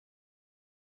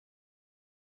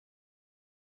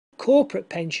Corporate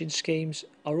pension schemes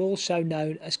are also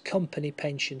known as company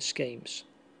pension schemes.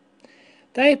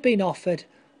 They have been offered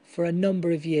for a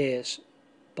number of years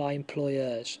by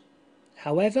employers.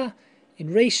 However,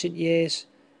 in recent years,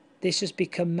 this has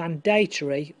become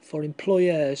mandatory for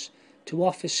employers to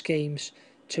offer schemes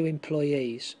to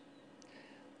employees.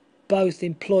 Both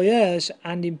employers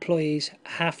and employees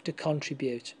have to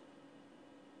contribute.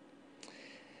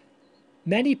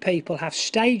 Many people have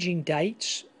staging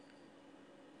dates,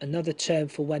 another term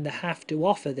for when they have to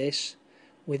offer this,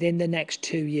 within the next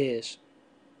 2 years.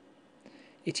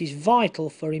 It is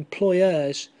vital for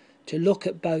employers to look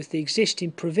at both the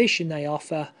existing provision they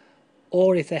offer,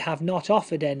 or if they have not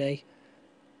offered any,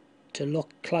 to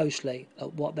look closely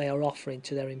at what they are offering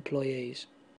to their employees.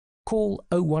 Call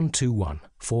 0121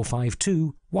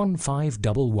 452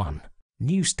 1511.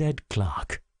 Newstead,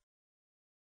 Clarke.